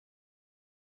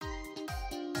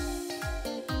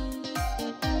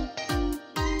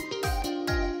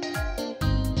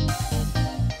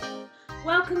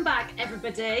Welcome back,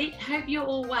 everybody. Hope you're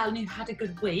all well and you've had a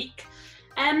good week.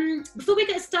 Before we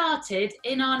get started,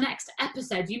 in our next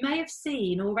episode, you may have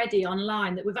seen already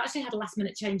online that we've actually had a last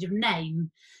minute change of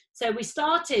name. So we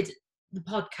started the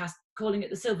podcast calling it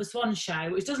the Silver Swan Show,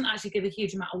 which doesn't actually give a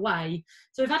huge amount away.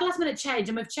 So we've had a last minute change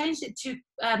and we've changed it to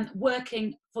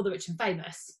Working for the Rich and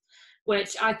Famous,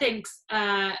 which I think,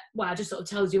 just sort of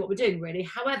tells you what we're doing really.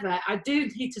 However, I do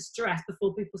need to stress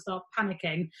before people start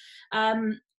panicking,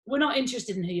 we're not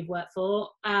interested in who you've worked for.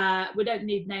 We don't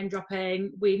need name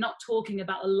dropping. We're not talking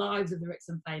about the lives of the rich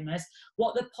and famous.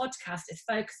 What the podcast is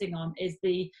focusing on is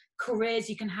the careers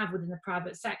you can have within the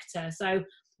private sector. So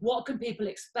what can people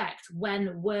expect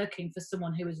when working for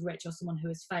someone who is rich or someone who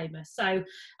is famous? So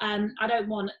I don't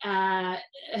want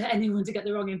anyone to get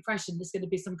the wrong impression there's going to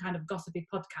be some kind of gossipy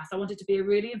podcast. I want it to be a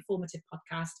really informative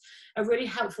podcast, a really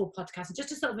helpful podcast, and just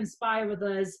to sort of inspire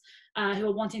others who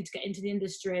are wanting to get into the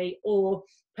industry or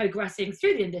progressing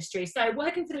through the industry. So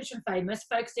Working for the Rich and Famous,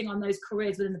 focusing on those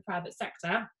careers within the private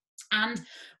sector. And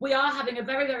we are having a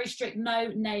very, very strict no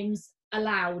names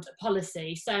allowed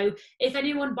policy. So if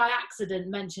anyone by accident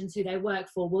mentions who they work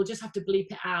for, we'll just have to bleep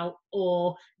it out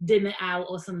or dim it out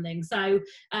or something. So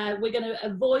we're going to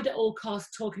avoid at all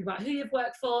costs talking about who you've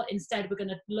worked for. Instead, we're going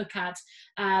to look at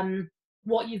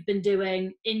what you've been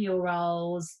doing in your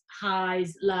roles,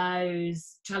 highs,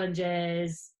 lows,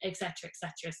 challenges, etc.,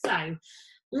 etc. So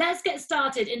let's get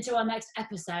started into our next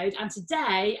episode. And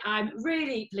today I'm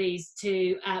really pleased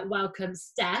to welcome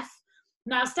Steph.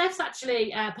 Now, Steph's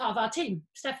actually part of our team.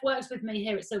 Steph works with me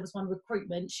here at Silver Swan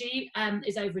Recruitment. She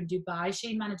is over in Dubai.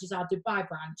 She manages our Dubai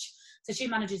branch. So she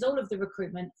manages all of the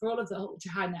recruitment for all of the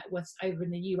ultra high net worths over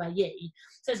in the UAE.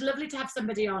 So it's lovely to have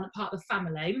somebody on, part of the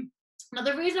family. Now,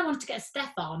 the reason I wanted to get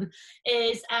Steph on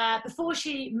is before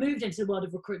she moved into the world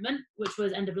of recruitment, which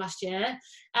was end of last year,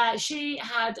 she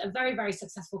had a very, very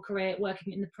successful career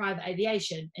working in the private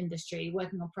aviation industry,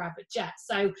 working on private jets.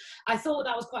 So I thought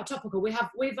that was quite topical. We've had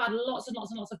lots and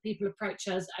lots and lots of people approach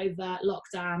us over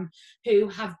lockdown who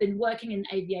have been working in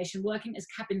aviation, working as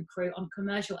cabin crew on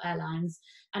commercial airlines.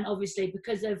 And obviously,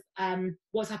 because of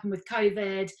what's happened with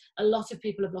COVID, a lot of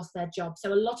people have lost their jobs.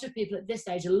 So a lot of people at this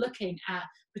stage are looking at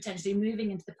potentially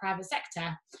moving into the private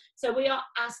sector. So we are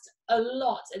asked a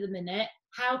lot at the minute,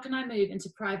 how can I move into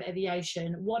private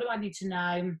aviation? What do I need to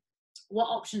know? What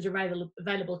options are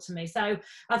available to me? So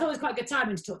I thought it was quite a good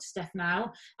timing to talk to Steph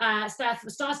now. Steph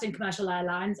started in commercial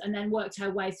airlines and then worked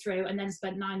her way through and then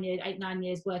spent 9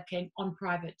 years working on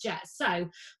private jets. So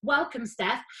welcome,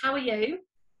 Steph. How are you?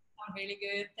 I'm really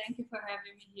good. Thank you for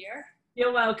having me here.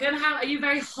 You're welcome. How are you?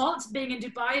 Very hot being in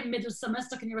Dubai in middle of summer,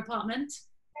 stuck in your apartment?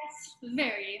 Yes,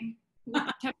 very. We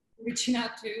kept reaching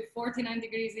out to 49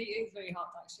 degrees. It is very hot,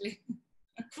 actually.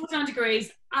 49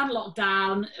 degrees and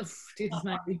lockdown.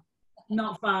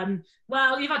 Not fun.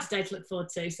 Well, you've had today to look forward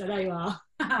to, so there you are.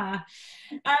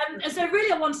 So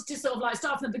really I wanted to sort of like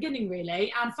start from the beginning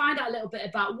really and find out a little bit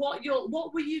about what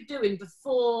were you doing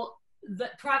before the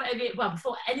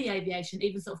before any aviation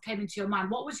even sort of came into your mind.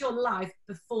 What was your life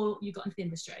before you got into the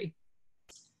industry?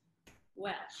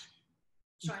 Well,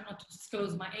 try not to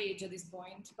disclose my age at this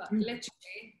point, but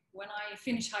literally when I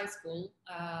finished high school,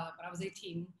 when I was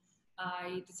 18,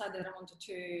 I decided I wanted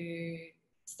to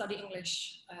study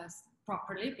English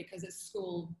properly because at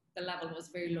school the level was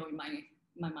very low in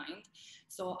my mind.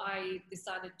 So I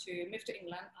decided to move to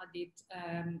England. I did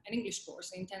an English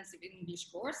course, an intensive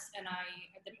English course, and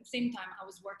at the same time I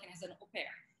was working as an au pair.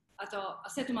 I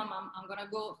said to my mom, I'm gonna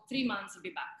go 3 months and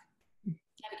be back.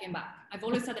 Never came back. I've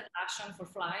always had a passion for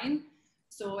flying.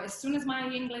 So as soon as my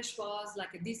English was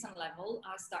like a decent level,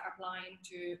 I started applying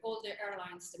to all the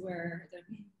airlines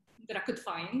that I could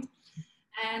find.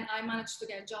 And I managed to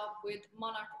get a job with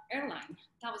Monarch Airline.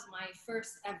 That was my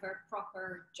first ever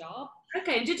proper job.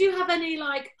 Okay, and did you have any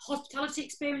like hospitality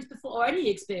experience before, or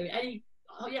any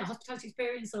hospitality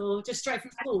experience, or just straight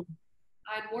from school?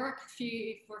 I'd worked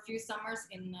for a few summers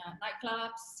in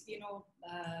nightclubs,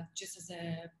 just as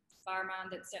a fireman,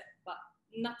 that's it, but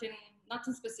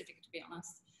nothing specific, to be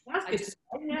honest. That's good. I just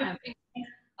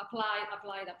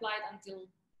applied until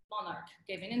Monarch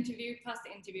gave an interview, passed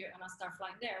the interview, and I started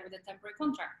flying there with a temporary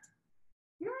contract.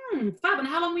 Fab. And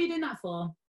how long were you doing that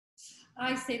for?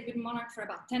 I stayed with Monarch for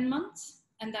about 10 months,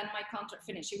 and then my contract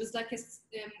finished. It was like a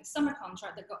summer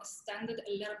contract that got extended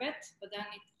a little bit, but then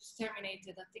it was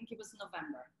terminated, I think it was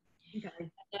November.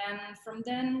 Okay. And then from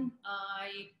then,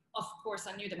 of course,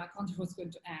 I knew that my contract was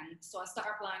going to end, so I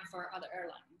started applying for other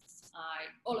airlines.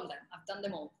 All of them. I've done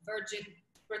them all. Virgin,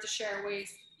 British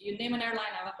Airways, you name an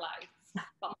airline, I've applied.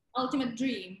 But my ultimate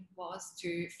dream was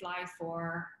to fly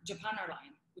for Japan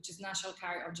Airline, which is national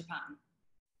carrier of Japan.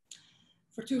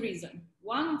 for two reasons.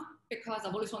 One, because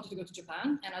I've always wanted to go to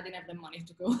Japan and I didn't have the money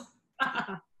to go.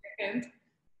 Second,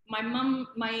 my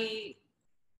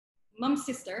mom's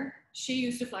sister, she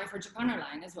used to fly for Japan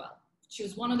Airline as well. She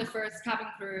was one of the first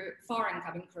foreign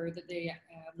cabin crew that they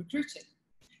recruited.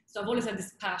 So I've always had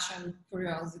this passion,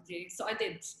 curiosity. So I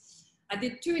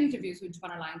did 2 interviews with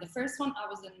Japan Airline. The first one I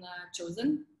wasn't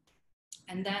chosen.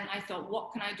 And then I thought,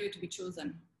 what can I do to be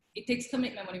chosen? It takes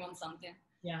commitment when you want something.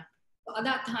 Yeah. So at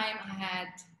that time I had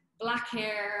black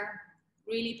hair,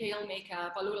 really pale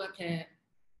makeup. I looked like a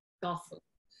Goth.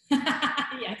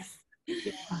 yes.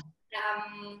 Yeah.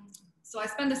 So I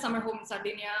spent the summer home in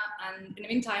Sardinia, and in the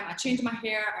meantime, I changed my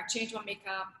hair, I changed my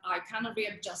makeup, I kind of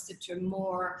readjusted to a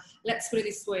more, let's put it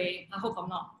this way, I hope I'm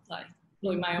not like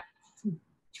blowing my own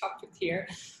chocolate here,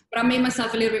 but I made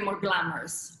myself a little bit more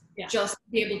glamorous, just to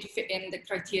be able to fit in the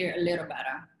criteria a little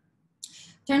better.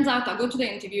 Turns out I go to the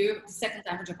interview the second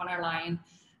time for Japan Airline,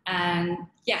 and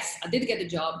yes, I did get the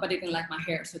job, but I didn't like my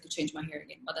hair, so I had to change my hair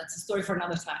again, but that's a story for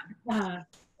another time.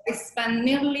 I spent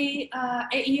nearly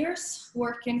 8 years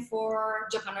working for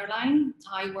Japan Airline.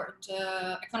 I worked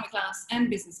economy class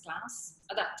and business class.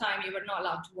 At that time, you were not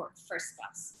allowed to work first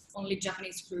class. Only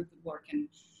Japanese crew could work in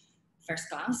first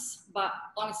class. But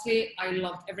honestly, I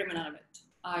loved every minute of it.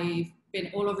 I've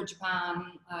been all over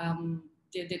Japan.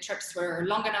 The trips were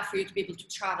long enough for you to be able to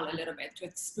travel a little bit, to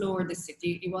explore the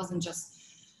city. It wasn't just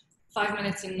 5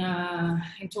 minutes in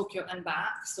Tokyo and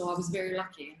back, so I was very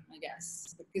lucky, I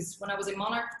guess. Because when I was in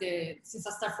Monarch, since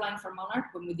I started flying for Monarch,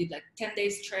 when we did like 10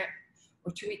 days trip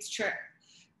or 2 weeks trip,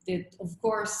 of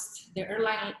course, the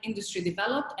airline industry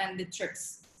developed and the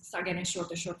trips started getting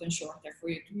shorter and shorter for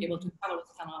you to be able to travel. It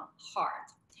was kind of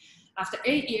hard. After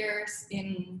 8 years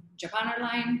in Japan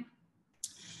Airline,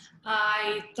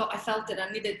 I felt that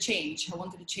I needed change. I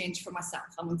wanted to change for myself.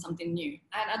 I want something new.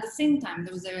 And at the same time,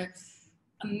 there was an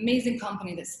amazing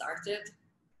company that started.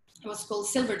 It was called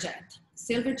Silverjet.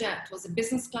 Silverjet was a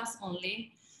business class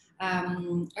only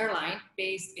airline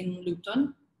based in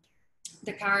Luton.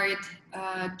 They carried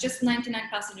just 99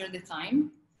 passengers at the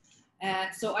time.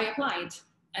 So I applied,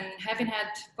 and having had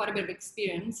quite a bit of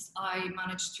experience, I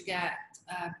managed to get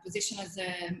a position as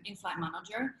an in-flight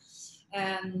manager.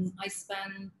 I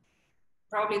spent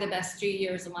probably the best 3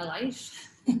 years of my life,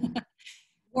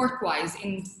 work-wise,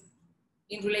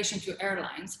 in relation to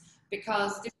airlines,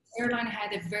 because this airline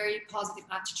had a very positive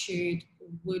attitude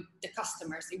with the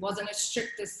customers. It wasn't as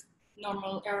strict as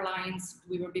normal airlines.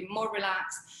 We were being more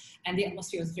relaxed, and the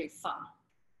atmosphere was very fun.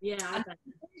 Yeah.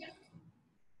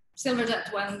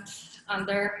 Silverjet went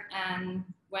under, and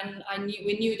when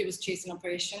we knew there was chasing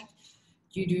operation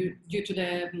due to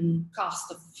the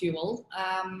cost of fuel,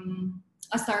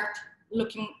 I started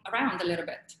looking around a little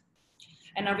bit,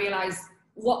 and I realized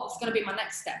what was going to be my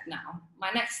next step now.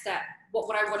 My next step, what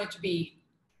would I want it to be?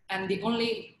 And the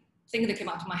only thing that came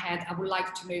out of my head, I would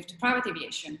like to move to private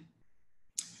aviation.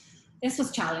 This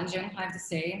was challenging, I have to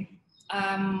say.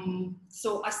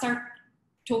 So I started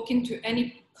talking to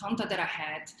any contact that I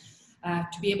had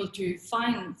to be able to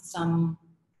find some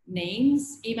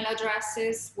names, email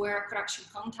addresses where I could actually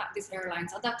contact these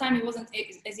airlines. At that time, it wasn't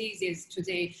as easy as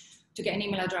today to get an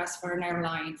email address for an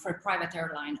airline, for a private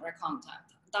airline or a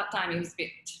contact. At that time, it was a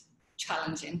bit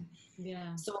challenging.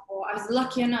 Yeah. So I was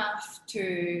lucky enough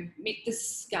to meet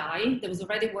this guy that was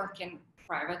already working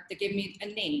private. They gave me a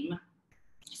name.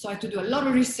 So I had to do a lot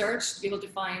of research to be able to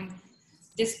find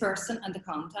this person and the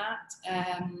contact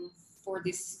for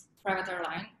this private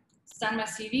airline. Sent my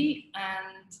CV,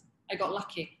 and I got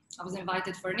lucky. I was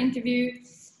invited for an interview.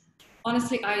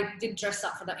 Honestly, I did dress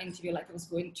up for that interview like I was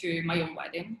going to my own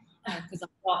wedding, because I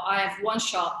thought, I have one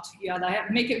shot. You either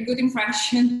make a good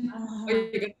impression or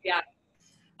you're going to be out.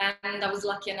 And I was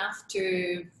lucky enough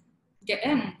to get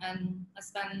in, and I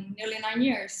spent nearly 9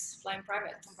 years flying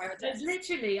private on private jets. It's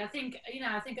literally, I think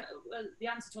the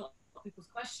answer to a lot of people's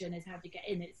question is how do you get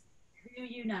in? It's who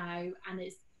you know, and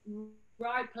it's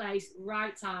right place,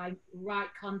 right time, right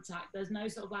contact. There's no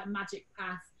sort of like magic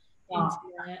path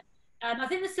into it. And I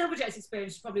think the Silverjet's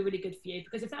experience is probably really good for you,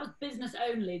 because if that was business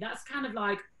only, that's kind of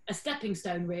like a stepping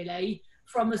stone really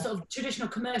from the sort of traditional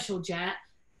commercial jet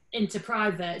into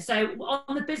private. So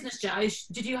on the business jet,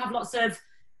 did you have lots of,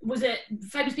 was it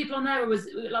famous people on there, or was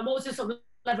like, what was the sort of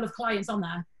level of clients on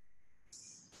there?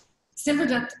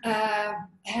 Silverjet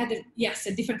had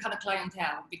a different kind of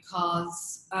clientele,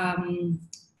 because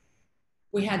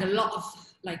we had a lot of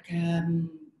like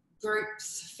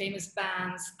groups, famous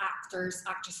bands, actors,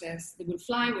 actresses that would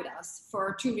fly with us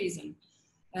for two reasons.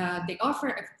 They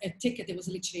offer a ticket that was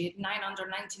literally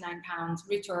 £999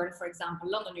 return, for example,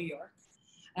 London, New York.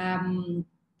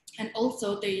 And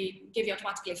also they give you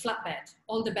automatically a flat bed.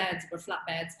 All the beds were flat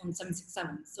beds on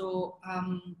 767. So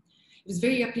it was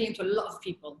very appealing to a lot of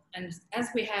people. And as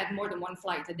we had more than one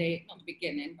flight a day, not the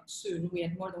beginning, but soon we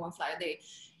had more than one flight a day,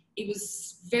 it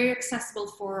was very accessible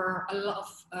for a lot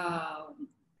of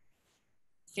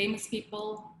famous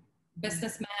people,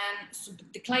 businessmen. So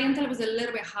the clientele was a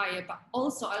little bit higher, but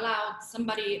also allowed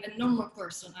somebody, a normal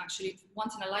person actually,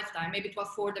 once in a lifetime, maybe to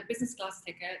afford a business class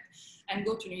ticket and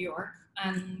go to New York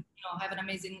and have an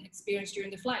amazing experience during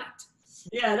the flight.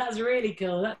 Yeah, that's really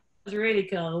cool. That's really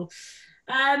cool.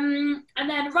 And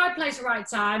then right place, right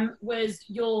time was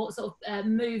your sort of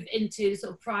move into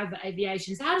sort of private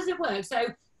aviation. So how does it work? So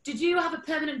did you have a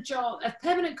permanent job, a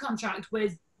permanent contract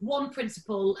with one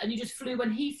principal, and you just flew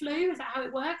when he flew? Is that how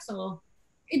it works, or?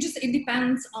 It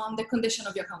depends on the condition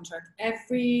of your contract.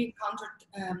 Every contract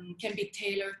can be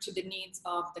tailored to the needs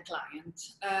of the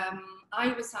client.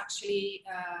 I was actually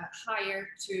hired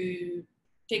to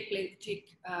take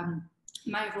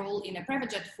my role in a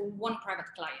private jet for one private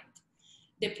client.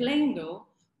 The plane, though,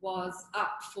 was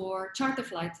up for charter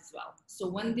flights as well. So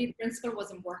when the principal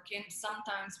wasn't working,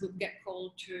 sometimes we'd get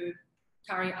called to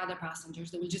carry other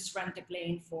passengers. They will just rent a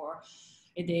plane for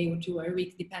a day or two or a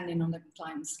week, depending on the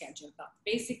client's schedule. But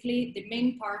basically, the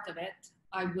main part of it,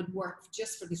 I would work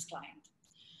just for this client.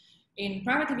 In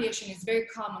private aviation, it's very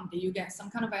common that you get some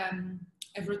kind of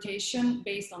a rotation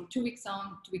based on 2 weeks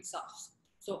on, 2 weeks off.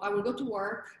 So I will go to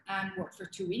work and work for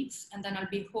 2 weeks, and then I'll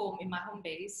be home in my home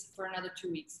base for another 2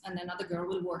 weeks, and then another girl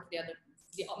will work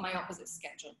my opposite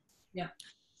schedule. Yeah.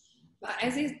 But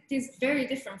as it is very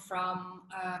different from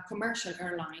a commercial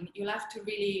airline, you'll have to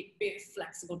really be a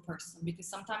flexible person, because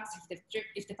sometimes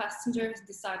if the passengers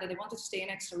decide that they want to stay an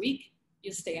extra week,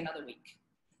 you'll stay another week.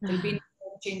 There'll be no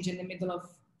change in the middle of,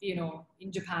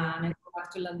 in Japan and go back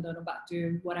to London or back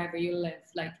to whatever you live.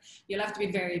 Like, you'll have to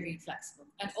be very, very flexible.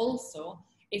 And also,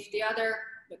 if the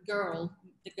girl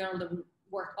that will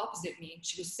work opposite me,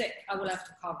 she was sick, I will have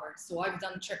to cover. So I've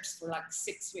done trips for like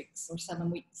 6 weeks or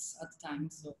 7 weeks at a time.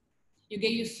 So you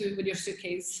get used to it with your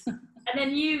suitcase. And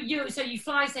then so you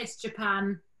fly, say, to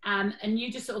Japan, and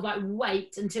you just sort of like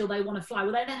wait until they want to fly.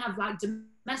 Will they then have like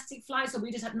domestic flights, or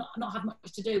we just not have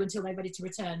much to do until they're ready to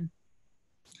return?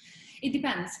 It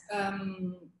depends.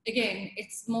 Again,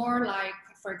 it's more like,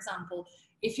 for example,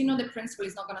 if the principal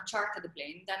is not going to charter the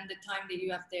plane, then the time that you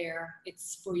have there,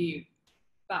 it's for you.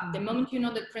 But the moment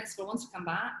the principal wants to come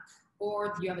back,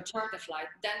 or you have a charter flight,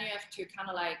 then you have to kind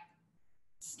of like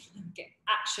get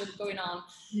action going on,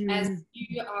 as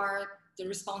you are the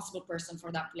responsible person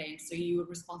for that plane. So you are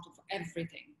responsible for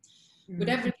everything. With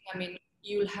everything, I mean,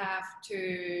 you'll have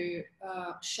to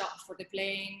shop for the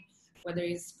plane, whether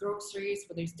it's groceries,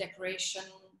 whether it's decoration,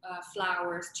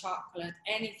 flowers, chocolate,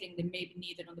 anything that may be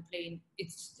needed on the plane.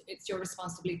 It's your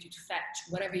responsibility to fetch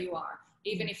wherever you are.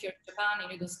 Even if you're in Japan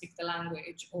and you don't speak the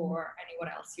language, or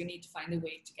anywhere else, you need to find a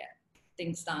way to get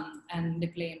things done and the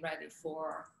plane ready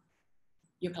for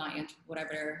your client,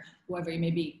 whoever you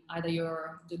may be, either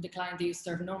the client that you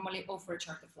serve normally or for a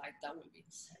charter flight. That will be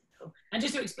cool. And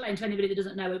just to explain to anybody that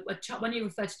doesn't know, when you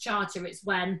refer to charter, it's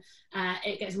when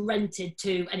it gets rented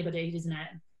to anybody, isn't it?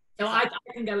 So I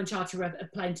can go and charter a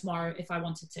plane tomorrow if I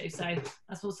wanted to. So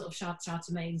that's what sort of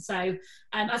charter means. So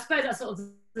I suppose that's sort of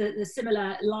the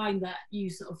similar line that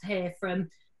you sort of hear from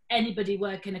anybody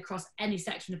working across any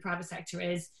section of the private sector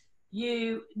is,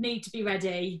 you need to be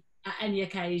ready at any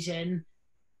occasion,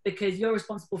 because you're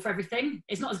responsible for everything.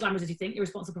 It's not as glamorous as you think. You're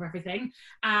responsible for everything.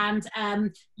 And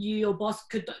your boss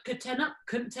could turn up,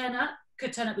 couldn't turn up,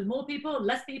 could turn up with more people,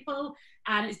 less people.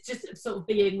 And it's just sort of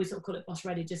we sort of call it boss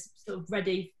ready, just sort of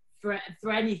ready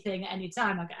for anything at any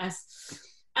time, I guess.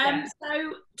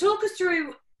 So talk us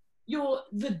through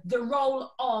the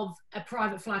role of a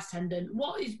private flight attendant.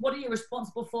 What are you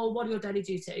responsible for? What are your daily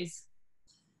duties?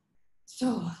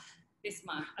 So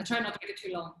I try not to make it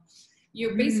too long.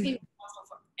 You're basically responsible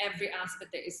for every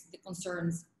aspect that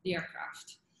concerns the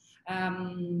aircraft.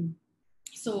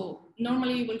 So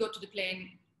normally you will go to the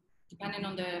plane, depending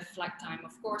on the flight time,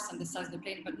 of course, and the size of the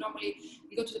plane, but normally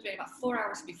you go to the plane about 4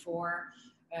 hours before.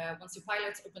 Once your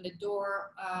pilots open the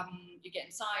door, you get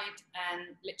inside,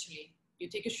 and literally you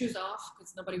take your shoes off,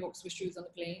 because nobody walks with shoes on the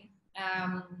plane,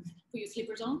 put your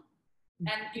slippers on,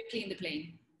 and you clean the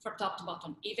plane from top to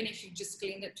bottom. Even if you just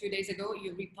cleaned it 2 days ago,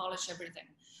 you repolish everything.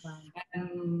 Wow.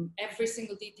 Every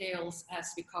single details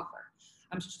has to be covered.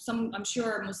 I'm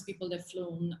sure most people that have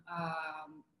flown,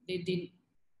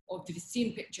 or they've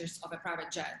seen pictures of a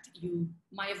private jet, you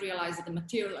might have realized that the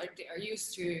material they are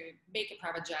used to make a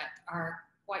private jet are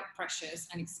quite precious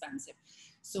and expensive.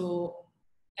 So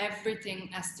everything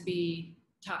has to be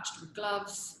touched with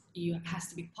gloves, It has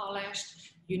to be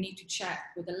polished. You need to check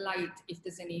with the light if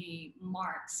there's any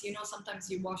marks. You know, sometimes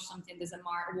you wash something, there's a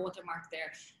watermark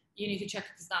there. You need to check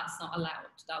because that's not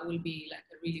allowed. That will be like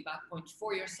a really bad point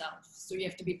for yourself. So you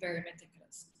have to be very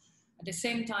meticulous. At the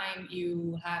same time,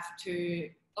 you have to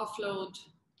offload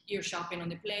your shopping on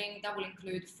the plane. That will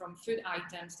include from food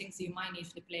items, things you might need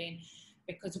for the plane,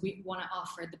 because we want to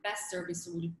offer the best service.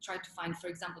 So we'll try to find, for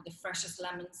example, the freshest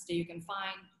lemons that you can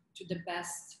find to the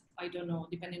best, I don't know,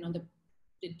 depending on the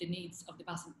needs of the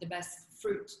passenger, the best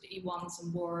fruit that he wants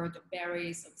on board,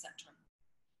 berries, etc.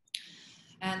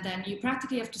 And then you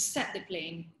practically have to set the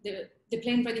plane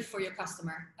ready for your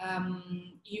customer.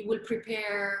 You will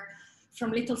prepare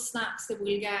from little snacks that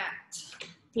will get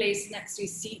placed next to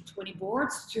his seat when he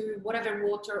boards, to whatever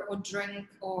water or drink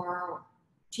or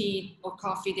tea or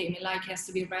coffee that you may like has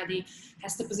to be ready,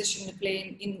 has to position the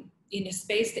plane in a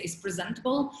space that is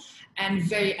presentable and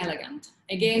very elegant.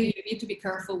 Again, you need to be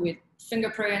careful with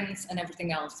fingerprints and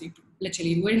everything else. You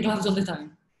literally wearing gloves all the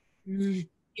time.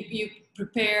 You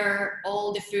prepare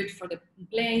all the food for the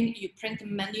plane, you print the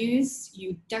menus,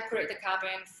 you decorate the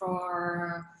cabin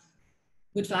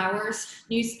with flowers,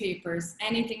 newspapers,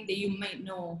 anything that you might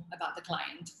know about the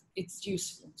client. It's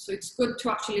useful. So it's good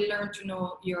to actually learn to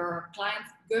know your client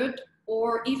good,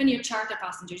 or even your charter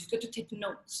passengers. It's good to take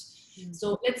notes.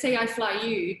 So let's say I fly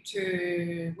you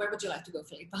to, where would you like to go,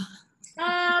 Philippa?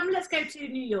 Let's go to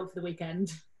New York for the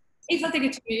weekend. If I take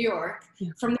you to New York,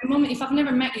 from the moment, if I've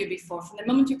never met you before, from the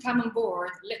moment you come on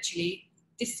board, literally,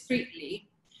 discreetly,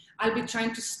 I'll be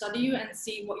trying to study you and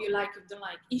see what you like or don't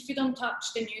like. If you don't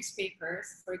touch the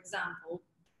newspapers, for example,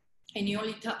 and you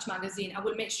only touch magazine, I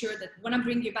will make sure that when I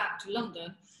bring you back to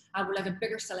London, I will have a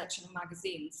bigger selection of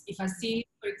magazines. If I see,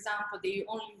 for example, that you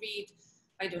only read,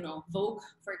 I don't know, Vogue,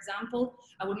 for example,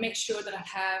 I will make sure that I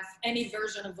have any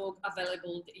version of Vogue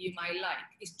available that you might like.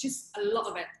 It's just a lot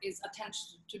of it is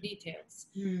attention to details.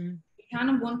 You kind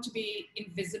of want to be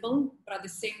invisible, but at the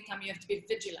same time, you have to be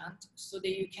vigilant so that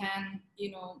you can,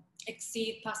 you know,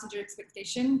 exceed passenger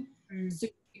expectation. So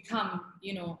you become,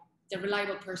 you know, the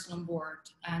reliable person on board,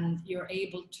 and you're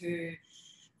able to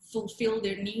fulfill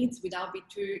their needs without being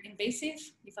too invasive,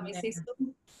 if I may say so.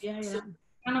 So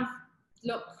kind of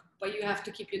look, but you have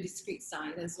to keep your discreet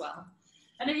side as well.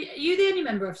 And are you the only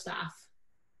member of staff?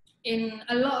 In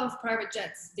a lot of private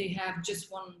jets, they have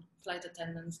just one flight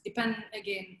attendant. Depend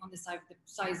again on the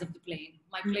size of the plane.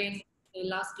 My plane, the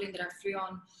last plane that I flew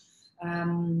on,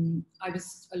 I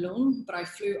was alone, but I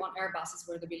flew on Airbuses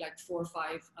where there'd be like 4 or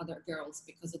 5 other girls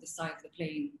because of the size of the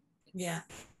plane.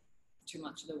 It's too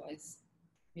much otherwise.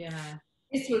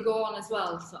 This will go on as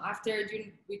well. So after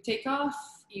we take off,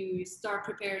 you start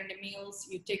preparing the meals,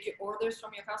 you take your orders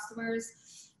from your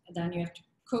customers, and then you have to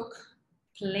cook,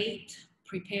 plate,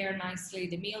 prepare nicely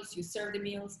the meals, you serve the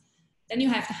meals. Then you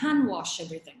have to hand wash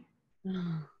everything.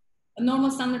 A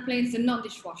normal standard planes are not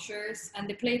dishwashers, and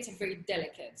the plates are very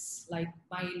delicate. Like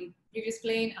my previous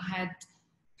plane, I had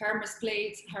Hermes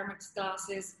plates, Hermes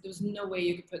glasses. There was no way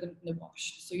you could put them in the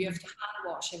wash. So you have to hand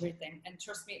wash everything. And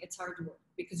trust me, it's hard work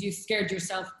because you scared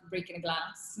yourself breaking a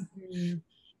glass.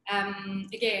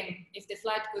 Again, if the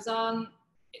flight goes on,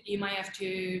 you might have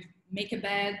to make a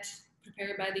bed,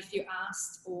 prepare a bed if you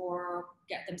asked, or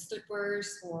get them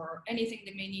slippers or anything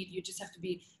they may need. You just have to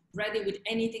be ready with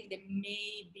anything that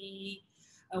may be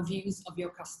of use of your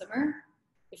customer.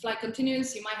 The flight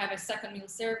continues, you might have a second meal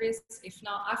service. If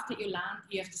not, after you land,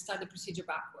 you have to start the procedure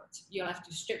backwards. You'll have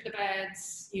to strip the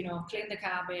beds, you know, clean the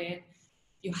cabin.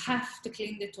 You have to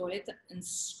clean the toilet and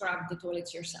scrub the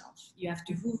toilets yourself. You have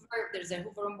to hoover. There's a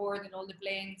hoover on board in all the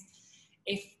planes.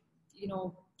 If, you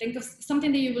know, think of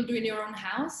something that you will do in your own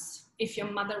house. If your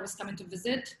mother was coming to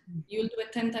visit, you'll do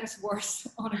it 10 times worse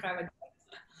on a private jet.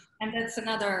 And that's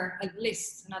at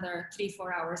least another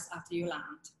 3-4 hours after you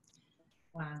land.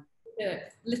 Wow. The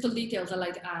little details I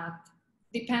like to add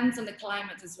depends on the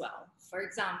climate as well. For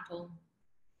example,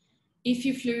 if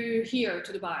you flew here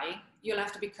to Dubai, you'll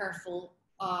have to be careful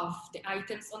of the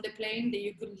items on the plane that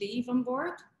you could leave on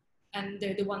board, and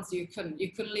the ones that you couldn't.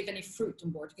 You couldn't leave any fruit on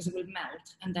board because it will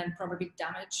melt and then probably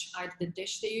damage either the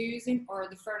dish that you're using or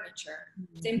the furniture.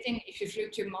 Same thing if you flew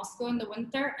to Moscow in the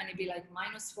winter and it'd be like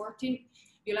 -40.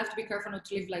 You'll have to be careful not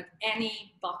to leave like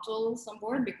any bottles on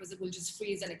board because it will just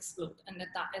freeze and explode. And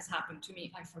that has happened to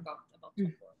me. I forgot about the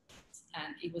board.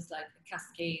 And it was like a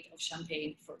cascade of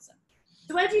champagne frozen.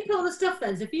 So where do you put all the stuff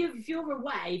then? So if you're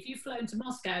away, if you've flown to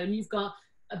Moscow and you've got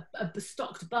a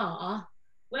stocked bar,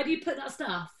 where do you put that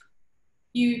stuff?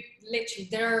 You literally,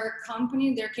 there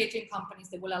are catering companies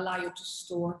that will allow you to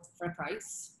store for a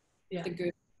price the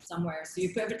goods somewhere. So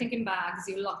you put everything in bags,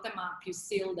 you lock them up, you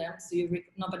seal them, so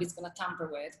nobody's going to tamper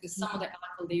with, because some of the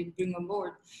alcohol they bring on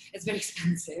board is very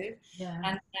expensive. Yeah.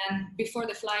 And then before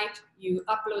the flight, you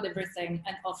upload everything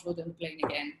and offload on the plane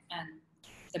again, and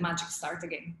the magic starts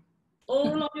again.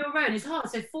 All on your own. It's hard.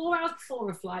 So 4 hours before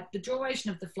a flight, the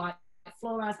duration of the flight,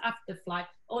 4 hours after the flight,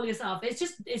 all yourself.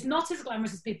 It's not as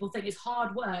glamorous as people think. It's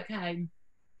hard work, hey?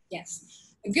 Yes.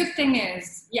 The good thing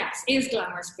is, yes, it is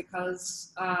glamorous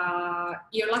because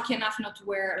you're lucky enough not to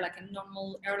wear like a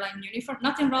normal airline uniform.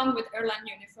 Nothing wrong with airline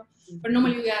uniform, but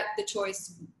normally you get the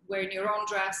choice wearing your own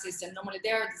dresses, and normally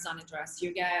they're designer dress.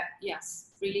 You get,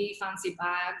 yes, really fancy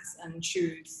bags and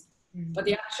shoes. But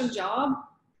the actual job,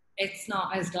 it's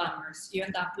not as glamorous. You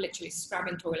end up literally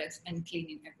scrubbing toilets and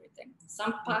cleaning everything.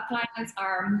 Some clients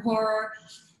are more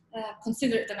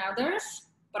considerate than others.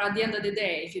 But at the end of the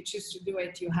day, if you choose to do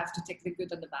it, you have to take the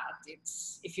good and the bad.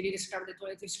 If you need to scrub the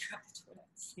toilet, you scrub the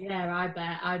toilets. Yeah, I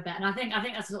bet. And I think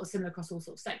that's sort of similar across all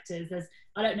sorts of sectors.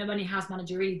 I don't know any house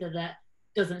manager either that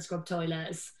doesn't scrub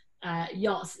toilets.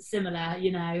 Yachts, similar,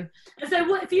 you know. And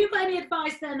so if you've got any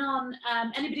advice then on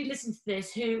anybody listening to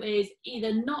this who is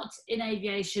either not in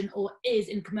aviation or is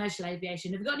in commercial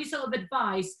aviation, have you got any sort of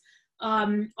advice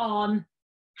on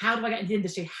how do I get into the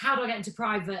industry? How do I get into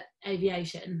private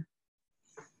aviation?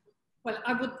 Well,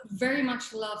 I would very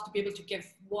much love to be able to give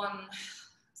one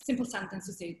simple sentence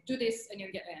to say, do this and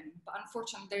you'll get in. But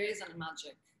unfortunately, there isn't a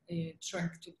magic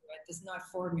trick to do it. There's no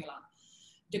formula.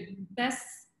 The best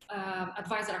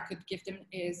advice that I could give them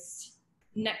is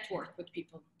network with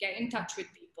people, get in touch with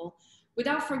people,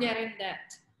 without forgetting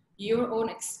that your own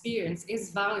experience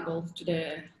is valuable to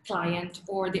the client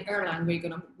or the airline where you're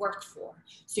going to work for.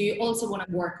 So you also want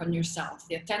to work on yourself,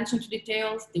 the attention to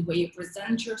details, the way you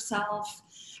present yourself.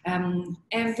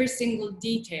 Every single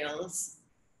details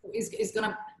is going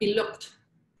to be looked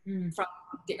from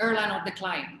the airline or the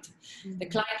client. The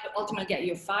client will ultimately get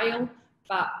your file,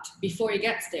 but before he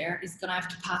gets there, he's going to have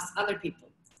to pass other people.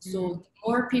 So the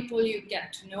more people you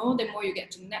get to know, the more you get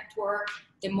to network,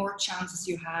 the more chances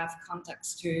you have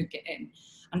contacts to get in.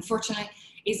 Unfortunately,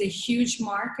 it's a huge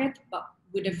market, but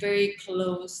with a very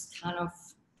close kind of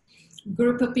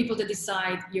group of people that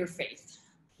decide your fate.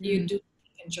 You do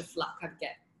pinch of luck to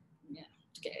get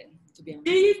in, to be honest.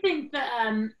 Do you think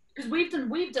that because we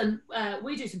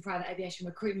do some private aviation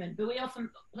recruitment, but we often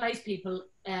place people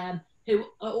who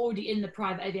are already in the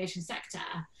private aviation sector.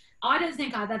 I don't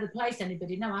think I've ever placed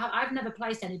anybody. No, I've never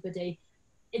placed anybody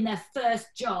in their first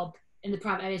job in the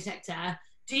private aviation sector.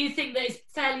 Do you think that it's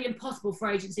fairly impossible for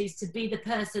agencies to be the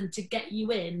person to get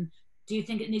you in? Do you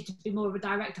think it needs to be more of a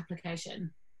direct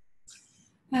application?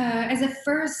 As a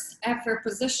first ever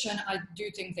position, I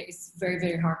do think that it's very,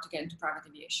 very hard to get into private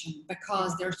aviation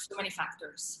because there are so many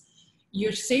factors.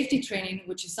 Your safety training,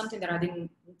 which is something that I didn't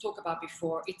talk about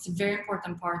before, it's a very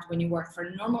important part when you work for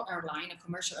a normal airline, a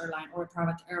commercial airline, or a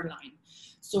private airline.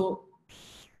 So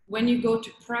when you go to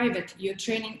private, your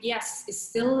training, yes, you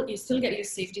still get your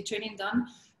safety training done,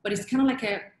 but it's kind of like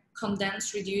a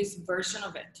condensed, reduced version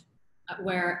of it,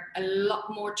 where a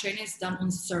lot more training is done on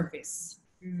service,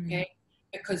 okay?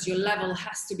 Because your level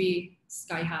has to be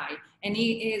sky high. And it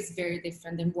is very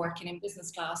different than working in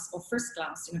business class or first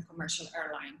class in a commercial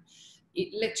airline.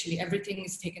 Literally everything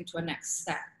is taken to a next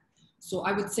step. So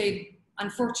I would say,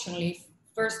 unfortunately,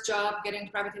 first job getting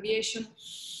into private aviation,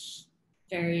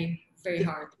 very, very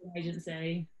hard.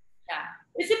 Agency. Yeah.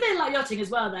 It's a bit like yachting as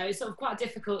well, though. It's sort of quite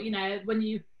difficult, you know,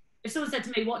 if someone said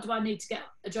to me, what do I need to get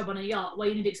a job on a yacht? Well,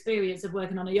 you need experience of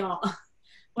working on a yacht.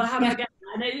 Well, how do I get that?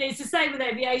 And it's the same with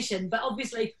aviation, but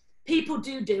obviously people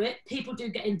do it. People do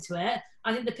get into it.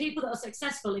 I think the people that are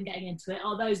successful in getting into it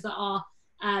are those that are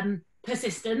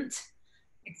persistent.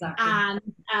 Exactly.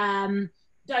 And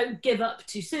don't give up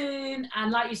too soon.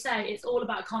 And like you say, it's all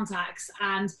about contacts.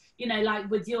 And, you know, like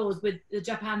with yours, with the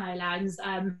Japan Airlines,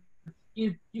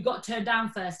 you got turned down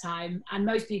first time, and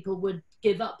most people would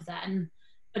give up then.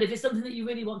 But if it's something that you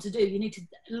really want to do, you need to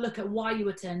look at why you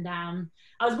were turned down.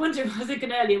 I was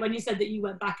thinking earlier when you said that you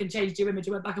went back and changed your image,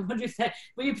 I went back and wondered if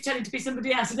were you pretending to be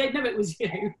somebody else? I didn't know it was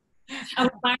you. I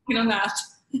was banking on that.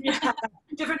 Yeah,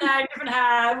 different name, different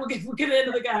hair. We'll give it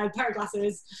another go. Pair of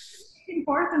glasses. It's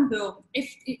important though.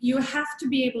 If you have to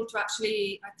be able to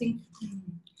actually, I think,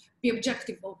 be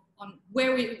objective on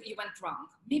where you went wrong.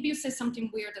 Maybe you said something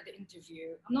weird at the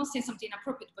interview. I'm not saying something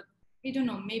inappropriate, but I don't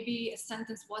know. Maybe a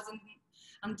sentence wasn't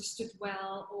understood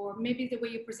well, or maybe the way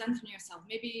you presented yourself.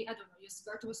 Maybe I don't know. Your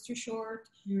skirt was too short.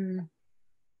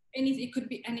 It could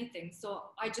be anything. So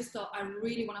I just thought I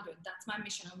really want to do it. That's my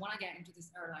mission. I want to get into this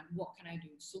airline. What can I do?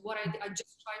 So what I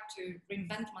just tried to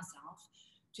reinvent myself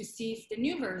to see if the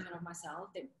new version of myself,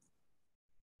 the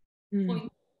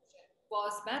point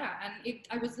was better, and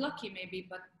I was lucky maybe,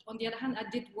 but on the other hand, I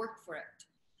did work for it.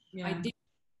 Yeah. I did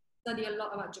study a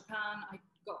lot about Japan. I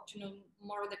got to know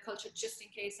more of the culture just in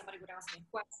case somebody would ask me a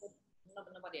question.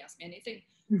 Nobody asked me anything,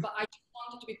 but I just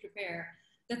wanted to be prepared.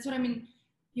 That's what I mean.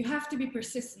 You have to be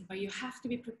persistent, but you have to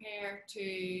be prepared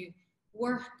to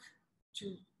work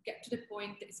to get to the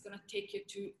point that it's going to take you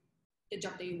to the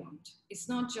job that you want. It's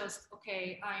not just,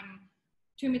 okay, I'm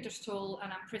 2 meters tall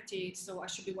and I'm pretty, so I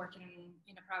should be working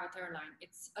in a private airline.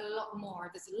 It's a lot more.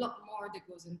 There's a lot more that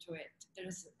goes into it.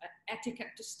 There's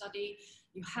etiquette to study.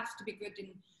 You have to be good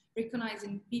in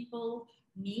recognizing people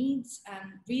needs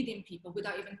and reading people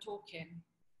without even talking.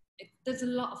 There's a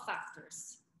lot of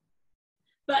factors.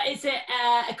 But is it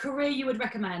a career you would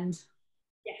recommend?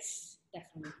 Yes,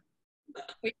 definitely.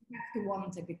 But you have to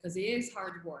want it, because it is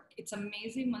hard work. It's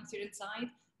amazing once you're inside,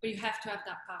 but you have to have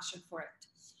that passion for it.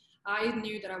 I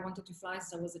knew that I wanted to fly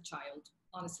since I was a child.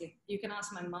 Honestly, you can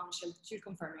ask my mom; she'll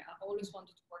confirm it. I always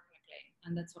wanted to work in a plane,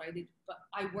 and that's what I did. But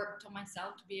I worked on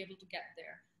myself to be able to get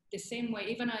there. The same way,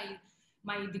 even I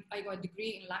got a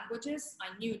degree in languages.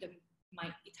 I knew that my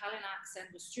Italian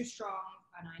accent was too strong,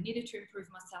 and I needed to improve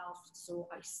myself. So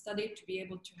I studied to be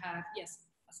able to have. Yes,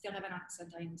 I still have an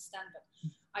accent. I understand, but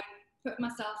I put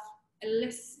myself a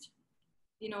list,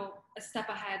 a step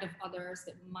ahead of others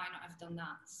that might not have done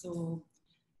that. So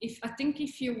I think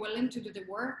if you're willing to do the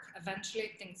work,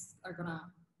 eventually things are gonna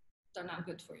turn out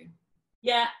good for you.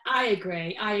 Yeah, I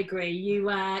agree.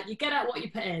 You get out what you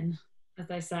put in, as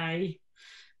they say.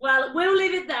 Well, we'll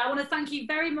leave it there. I want to thank you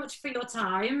very much for your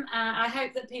time. I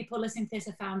hope that people listening to this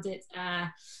have found it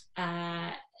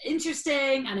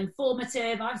interesting and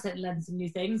informative. I've certainly learned some new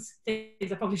things I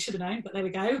probably should have known, but there we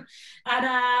go. And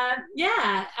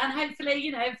and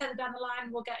hopefully, further down the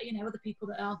line, we'll get, other people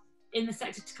that are in the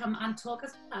sector to come and talk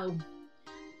as well.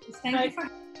 Thank you for...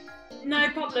 No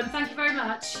problem. Thank you very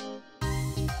much.